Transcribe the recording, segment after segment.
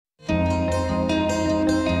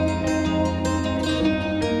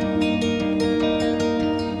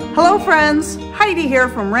Hello friends, Heidi here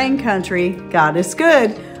from Rain Country. God is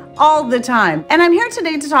good all the time. And I'm here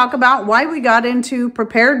today to talk about why we got into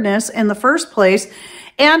preparedness in the first place.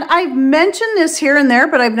 And I've mentioned this here and there,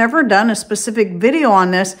 but I've never done a specific video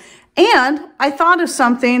on this. And I thought of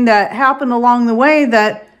something that happened along the way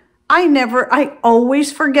that I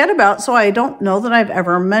always forget about, so I don't know that I've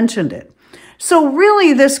ever mentioned it. So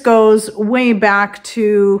really this goes way back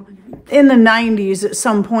to in the 90s at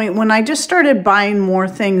some point when I just started buying more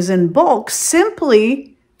things in bulk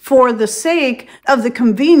simply for the sake of the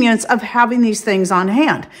convenience of having these things on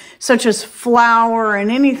hand, such as flour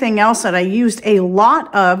and anything else that I used a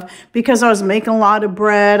lot of because I was making a lot of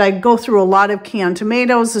bread. I'd go through a lot of canned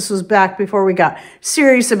tomatoes. This was back before we got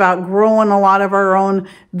serious about growing a lot of our own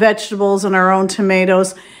vegetables and our own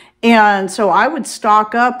tomatoes. And so I would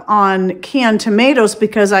stock up on canned tomatoes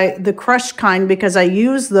the crushed kind, because I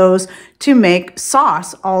use those to make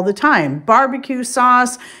sauce all the time. Barbecue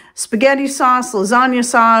sauce, spaghetti sauce, lasagna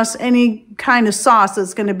sauce, any kind of sauce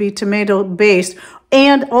that's going to be tomato based,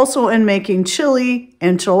 and also in making chili,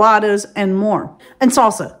 enchiladas, and more. And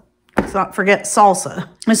salsa. Let's not forget salsa.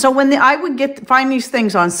 And so when I would find these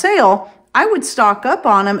things on sale, I would stock up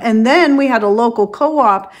on them. And then we had a local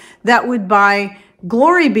co-op that would buy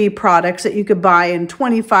Glory Bee products that you could buy in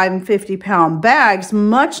 25 and 50 pound bags,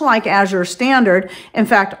 much like Azure Standard. In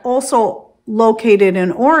fact, also located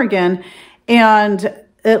in Oregon. And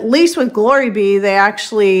at least with Glory Bee, they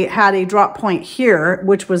actually had a drop point here,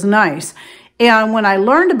 which was nice. And when I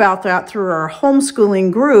learned about that through our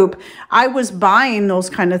homeschooling group, I was buying those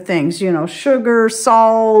kind of things, you know, sugar,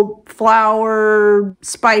 salt, flour,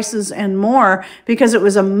 spices, and more, because it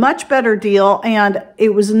was a much better deal. And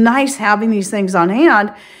it was nice having these things on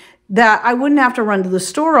hand that I wouldn't have to run to the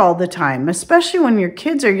store all the time, especially when your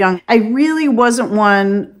kids are young. I really wasn't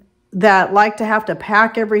one that liked to have to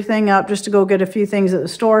pack everything up just to go get a few things at the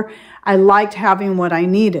store. I liked having what I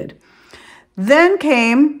needed. Then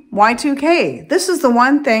came Y2K. This is the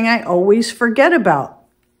one thing I always forget about.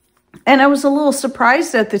 And I was a little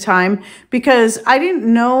surprised at the time because I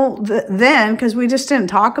didn't know then, because we just didn't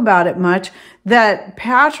talk about it much, that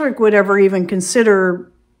Patrick would ever even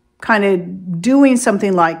consider kind of doing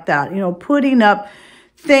something like that, you know, putting up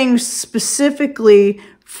things specifically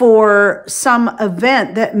for some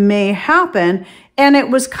event that may happen. And it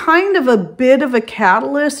was kind of a bit of a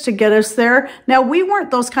catalyst to get us there. Now, we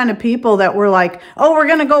weren't those kind of people that were like, oh, we're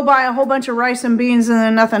going to go buy a whole bunch of rice and beans and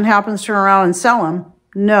then nothing happens, turn around and sell them.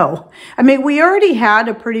 No. I mean, we already had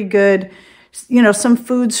a pretty good, you know, some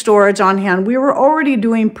food storage on hand. We were already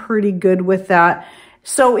doing pretty good with that.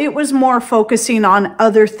 So it was more focusing on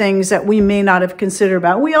other things that we may not have considered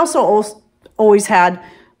about. We also always had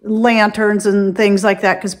lanterns and things like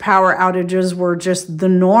that because power outages were just the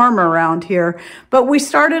norm around here. But we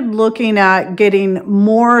started looking at getting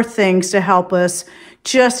more things to help us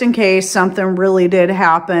just in case something really did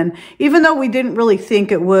happen. Even though we didn't really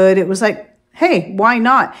think it would, it was like, hey, why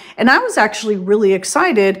not? And I was actually really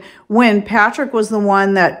excited when Patrick was the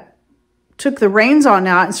one that took the reins on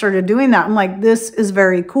that and started doing that. I'm like, this is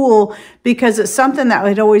very cool, because it's something that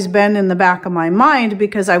had always been in the back of my mind,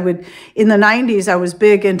 because in the 90s, I was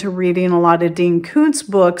big into reading a lot of Dean Koontz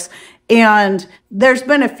books. And there's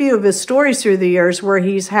been a few of his stories through the years where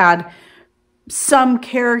he's had some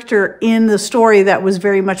character in the story that was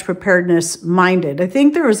very much preparedness minded. I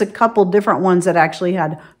think there was a couple different ones that actually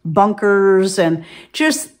had bunkers and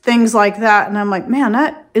just things like that. And I'm like, man,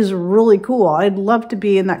 that is really cool. I'd love to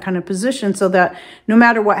be in that kind of position so that no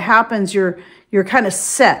matter what happens, you're kind of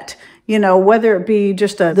set, you know, whether it be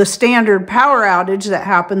just the standard power outage that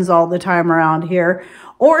happens all the time around here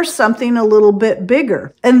or something a little bit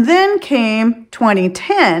bigger. And then came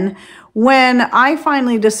 2010, when I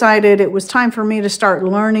finally decided it was time for me to start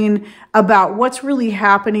learning about what's really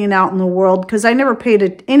happening out in the world, because I never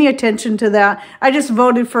paid any attention to that. I just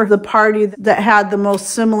voted for the party that had the most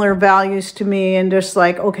similar values to me and just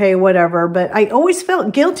like, okay, whatever. But I always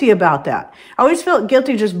felt guilty about that. I always felt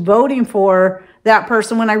guilty just voting for that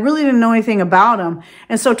person when I really didn't know anything about them.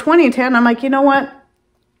 And so 2010, I'm like, you know what?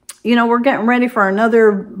 You know, we're getting ready for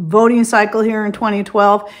another voting cycle here in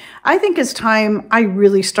 2012. I think it's time I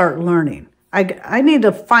really start learning. I need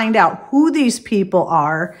to find out who these people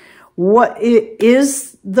are.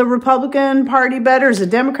 Is the Republican Party better? Is the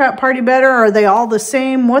Democrat Party better? Are they all the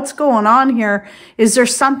same? What's going on here? Is there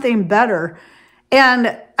something better?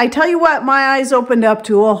 And I tell you what, my eyes opened up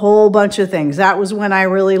to a whole bunch of things. That was when I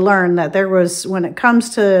really learned that when it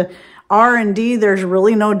comes to R&D, there's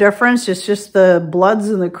really no difference. It's just the Bloods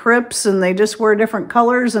and the Crips, and they just wear different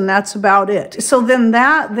colors, and that's about it. So then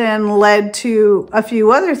that led to a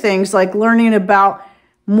few other things, like learning about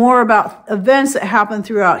more about events that happened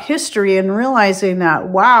throughout history and realizing that,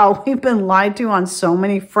 wow, we've been lied to on so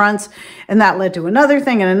many fronts. And that led to another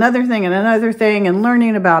thing and another thing and another thing, and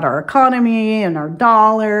learning about our economy and our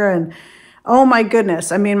dollar. And oh my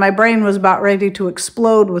goodness, I mean, my brain was about ready to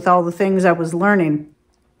explode with all the things I was learning.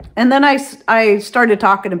 And then I started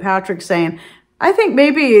talking to Patrick saying, I think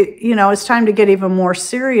maybe, you know, it's time to get even more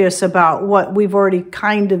serious about what we've already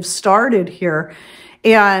kind of started here.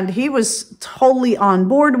 And he was totally on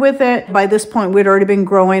board with it. By this point, we'd already been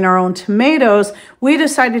growing our own tomatoes. We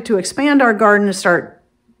decided to expand our garden and start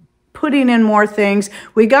putting in more things.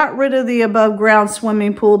 We got rid of the above ground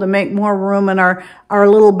swimming pool to make more room in our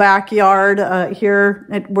little backyard here.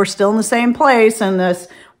 We're still in the same place in this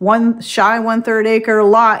shy 1/3 acre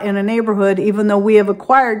lot in a neighborhood, even though we have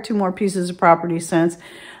acquired 2 more pieces of property since.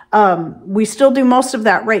 We still do most of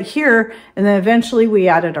that right here. And then eventually we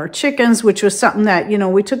added our chickens, which was something that, you know,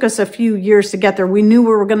 we took us a few years to get there. We knew we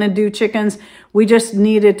were going to do chickens. We just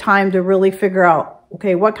needed time to really figure out,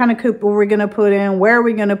 okay, what kind of coop were we going to put in? Where are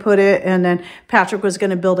we going to put it? And then Patrick was going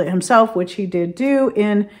to build it himself, which he did do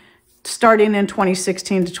starting in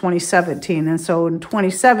 2016 to 2017. And so in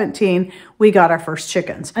 2017, we got our first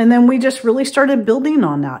chickens. And then we just really started building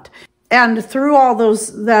on that. And through all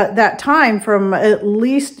that time, from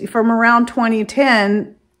around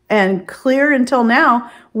 2010 and clear until now,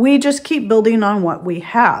 we just keep building on what we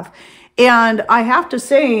have. And I have to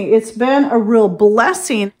say, it's been a real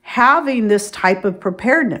blessing having this type of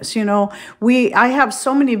preparedness. You know, I have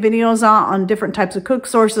so many videos on different types of cook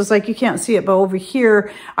sources. Like, you can't see it, but over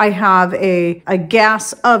here, I have a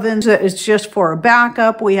gas oven that is just for a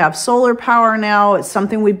backup. We have solar power now. It's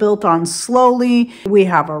something we built on slowly. We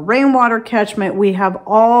have a rainwater catchment. We have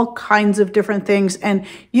all kinds of different things. And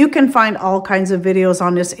you can find all kinds of videos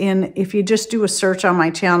on this if you just do a search on my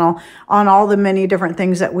channel on all the many different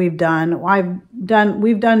things that we've done.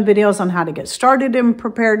 We've done videos on how to get started in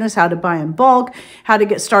preparedness, how to buy in bulk, how to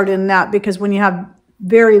get started in that, because when you have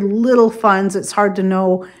very little funds, it's hard to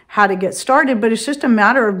know how to get started, but it's just a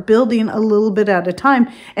matter of building a little bit at a time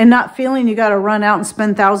and not feeling you got to run out and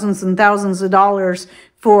spend thousands and thousands of dollars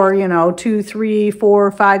for, you know, 2, 3,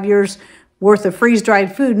 4, 5 years worth of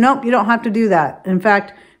freeze-dried food. Nope, you don't have to do that. In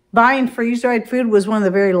fact, buying freeze-dried food was one of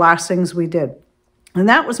the very last things we did. And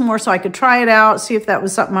that was more so I could try it out, see if that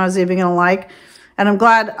was something I was even going to like. And I'm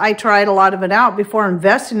glad I tried a lot of it out before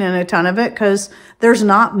investing in a ton of it, because there's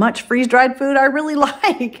not much freeze-dried food I really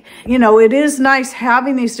like. You know, it is nice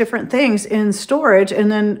having these different things in storage, and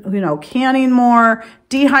then, you know, canning more,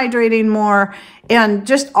 dehydrating more, and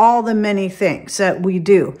just all the many things that we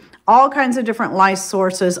do. All kinds of different light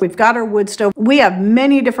sources. We've got our wood stove. We have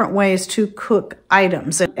many different ways to cook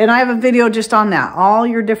items. And I have a video just on that. All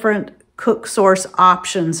your different cook source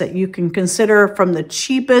options that you can consider, from the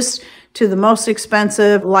cheapest to the most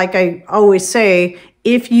expensive. Like I always say,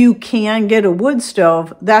 if you can get a wood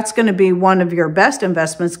stove, that's going to be one of your best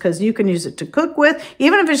investments, because you can use it to cook with,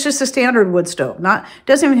 even if it's just a standard wood stove.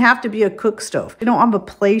 Doesn't even have to be a cook stove. We don't have a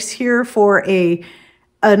place here for an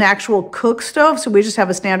actual cook stove, so we just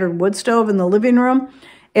have a standard wood stove in the living room.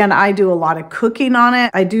 And I do a lot of cooking on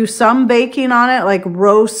it. I do some baking on it, like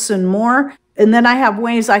roasts and more. And then I have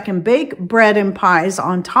ways I can bake bread and pies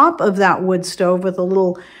on top of that wood stove with a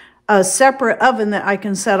little separate oven that I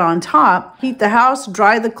can set on top. Heat the house,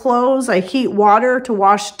 dry the clothes. I heat water to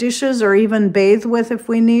wash dishes or even bathe with if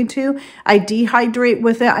we need to. I dehydrate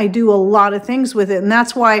with it. I do a lot of things with it. And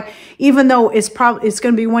that's why, even though it's going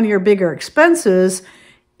to be one of your bigger expenses,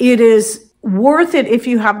 it is worth it if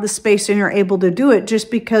you have the space and you're able to do it, just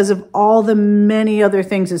because of all the many other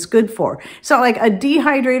things it's good for. So like a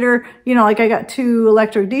dehydrator, you know, like I got 2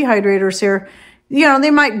 electric dehydrators here, you know, they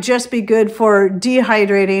might just be good for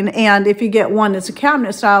dehydrating. And if you get one that's a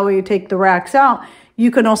cabinet style where you take the racks out, you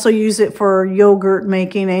can also use it for yogurt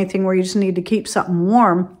making, anything where you just need to keep something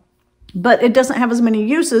warm. But it doesn't have as many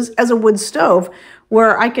uses as a wood stove,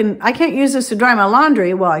 where I can't use this to dry my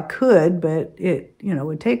laundry. Well, I could, but it, you know,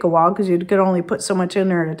 would take a while because you could only put so much in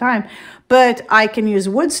there at a time. But I can use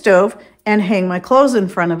a wood stove and hang my clothes in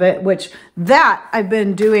front of it, which that I've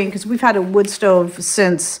been doing, because we've had a wood stove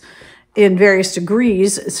in various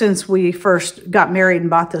degrees since we first got married and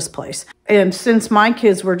bought this place. And since my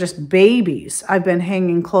kids were just babies, I've been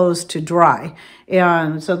hanging clothes to dry.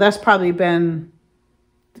 And so that's probably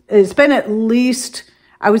it's been at least,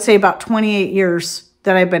 I would say, about 28 years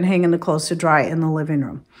that I've been hanging the clothes to dry in the living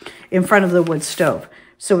room in front of the wood stove.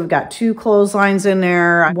 So we've got 2 clotheslines in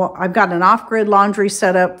there. I've got an off-grid laundry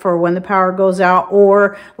set up for when the power goes out,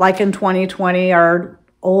 or like in 2020, our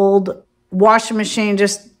old washing machine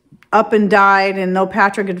just up and died, and though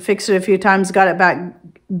Patrick had fixed it a few times, got it back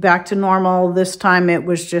back to normal. This time it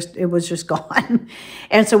was just gone.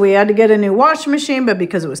 And so we had to get a new washing machine, but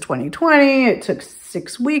because it was 2020, it took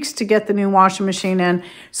 6 weeks to get the new washing machine in.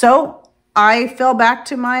 So I fell back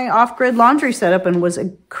to my off-grid laundry setup and was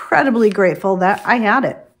incredibly grateful that I had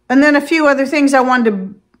it. And then a few other things I wanted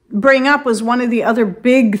to bring up was one of the other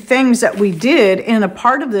big things that we did, and a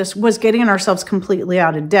part of this was getting ourselves completely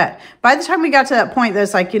out of debt. By the time we got to that point,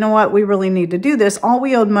 that's like, you know what, we really need to do this. All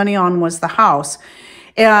we owed money on was the house.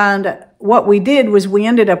 And what we did was we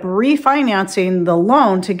ended up refinancing the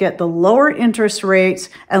loan to get the lower interest rates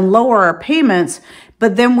and lower our payments.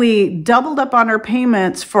 But then we doubled up on our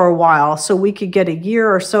payments for a while so we could get a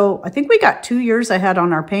year or so. I think we got 2 years ahead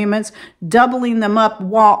on our payments, doubling them up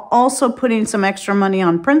while also putting some extra money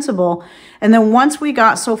on principal. And then once we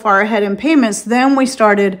got so far ahead in payments, then we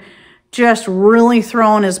started just really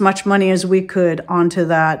throwing as much money as we could onto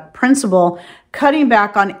that principal, cutting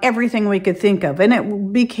back on everything we could think of. And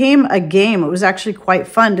it became a game. It was actually quite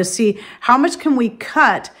fun to see how much can we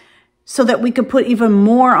cut so that we could put even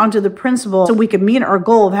more onto the principal so we could meet our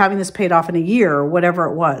goal of having this paid off in a year or whatever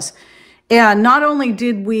it was. And not only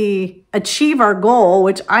did we achieve our goal,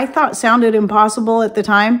 which I thought sounded impossible at the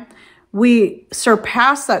time, we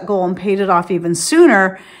surpassed that goal and paid it off even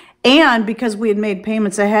sooner. And because we had made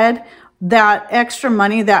payments ahead, that extra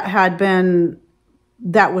money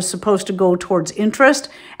that was supposed to go towards interest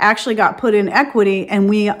actually got put in equity, and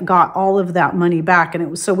we got all of that money back.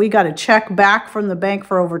 And so we got a check back from the bank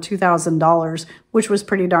for over $2,000, which was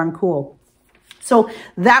pretty darn cool. So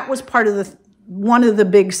that was part of one of the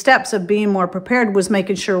big steps of being more prepared, was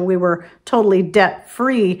making sure we were totally debt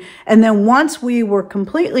free. And then once we were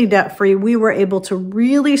completely debt free, we were able to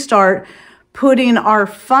really start putting our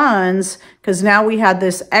funds, because now we had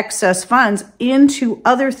this excess funds, into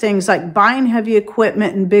other things like buying heavy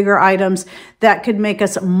equipment and bigger items that could make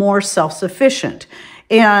us more self-sufficient.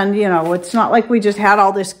 And, you know, it's not like we just had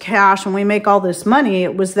all this cash and we make all this money.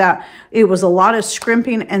 It was a lot of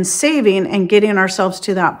scrimping and saving and getting ourselves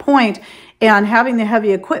to that point. And having the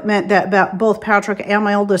heavy equipment that both Patrick and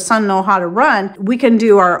my oldest son know how to run, we can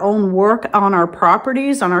do our own work on our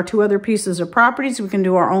properties, on our 2 other pieces of properties. We can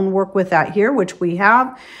do our own work with that here, which we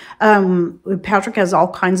have. Patrick has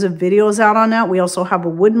all kinds of videos out on that. We also have a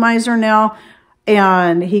wood miser now,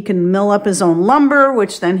 and he can mill up his own lumber,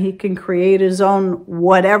 which then he can create his own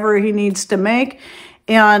whatever he needs to make.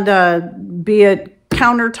 And be it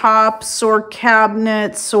countertops or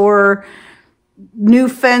cabinets or new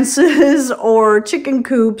fences or chicken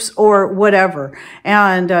coops or whatever.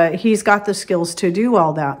 And he's got the skills to do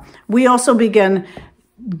all that. We also began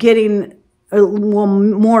getting,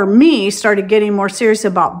 started getting more serious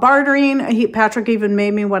about bartering. Patrick even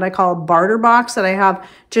made me what I call a barter box that I have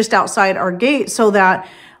just outside our gate, so that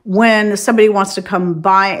when somebody wants to come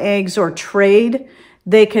buy eggs or trade,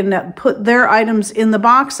 they can put their items in the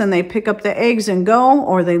box and they pick up the eggs and go,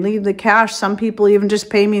 or they leave the cash. Some people even just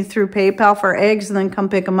pay me through PayPal for eggs and then come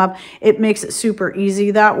pick them up. It makes it super easy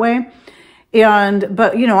that way.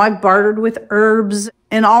 But you know, I've bartered with herbs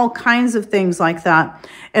and all kinds of things like that.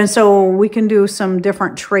 And so we can do some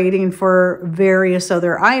different trading for various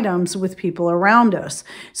other items with people around us.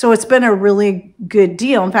 So it's been a really good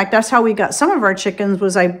deal. In fact, that's how we got some of our chickens,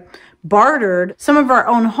 was I bartered some of our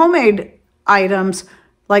own homemade items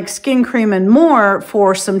like skin cream and more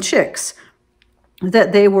for some chicks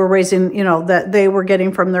that they were raising, you know, that they were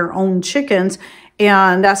getting from their own chickens.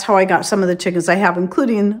 And that's how I got some of the chickens I have,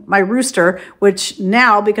 including my rooster, which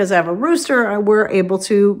now, because I have a rooster, we're able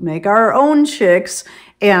to make our own chicks.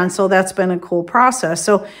 And so that's been a cool process.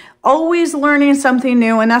 So always learning something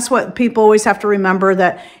new. And that's what people always have to remember,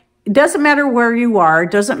 that it doesn't matter where you are.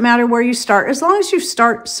 It doesn't matter where you start, as long as you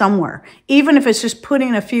start somewhere. Even if it's just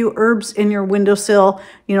putting a few herbs in your windowsill,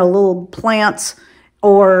 you know, little plants,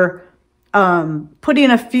 or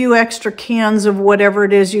putting a few extra cans of whatever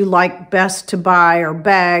it is you like best to buy, or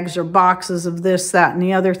bags or boxes of this, that, and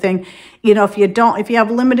the other thing. You know, if you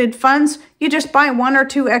have limited funds, you just buy 1 or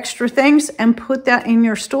 2 extra things and put that in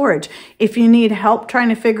your storage. If you need help trying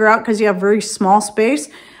to figure out, because you have very small space,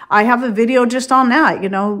 I have a video just on that, you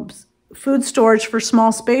know, food storage for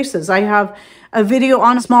small spaces. I have a video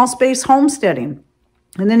on small space homesteading.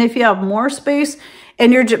 And then if you have more space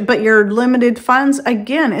and you're limited funds,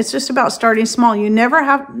 again, it's just about starting small. You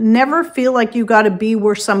never feel like you got to be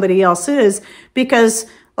where somebody else is, because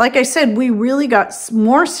like I said, we really got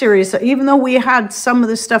more serious. Even though we had some of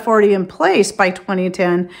the stuff already in place by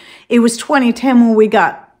 2010, it was 2010 when we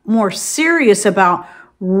got more serious about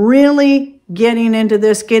really getting into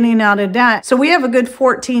this, getting out of debt. So we have a good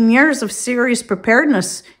 14 years of serious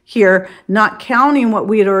preparedness here, not counting what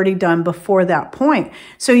we had already done before that point.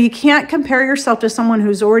 So you can't compare yourself to someone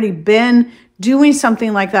who's already been doing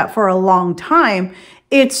something like that for a long time.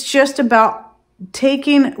 It's just about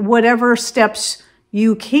taking whatever steps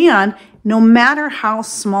you can, no matter how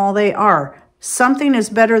small they are. Something is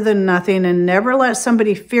better than nothing, and never let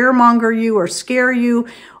somebody fearmonger you or scare you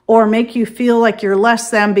or make you feel like you're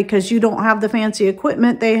less than because you don't have the fancy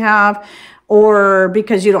equipment they have or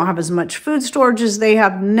because you don't have as much food storage as they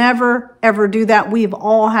have. Never, ever do that. We've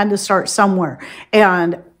all had to start somewhere.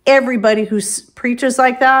 And everybody who preaches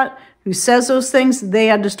like that, who says those things, they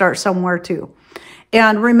had to start somewhere too.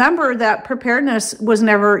 And remember that preparedness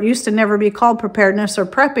used to never be called preparedness or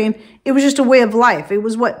prepping. It was just a way of life. It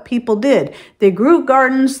was what people did. They grew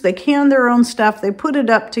gardens, they canned their own stuff, they put it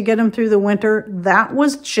up to get them through the winter. That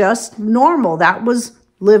was just normal. That was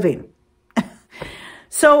living.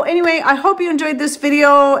 So anyway, I hope you enjoyed this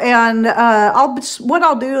video, and what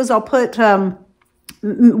I'll do is I'll put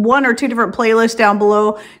one or two different playlists down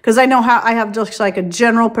below, because I know how I have just like a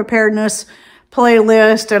general preparedness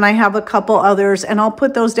playlist, and I have a couple others, and I'll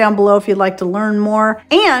put those down below if you'd like to learn more.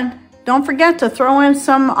 And don't forget to throw in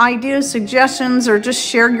some ideas, suggestions, or just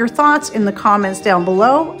share your thoughts in the comments down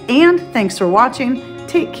below. And thanks for watching.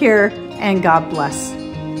 Take care, and God bless.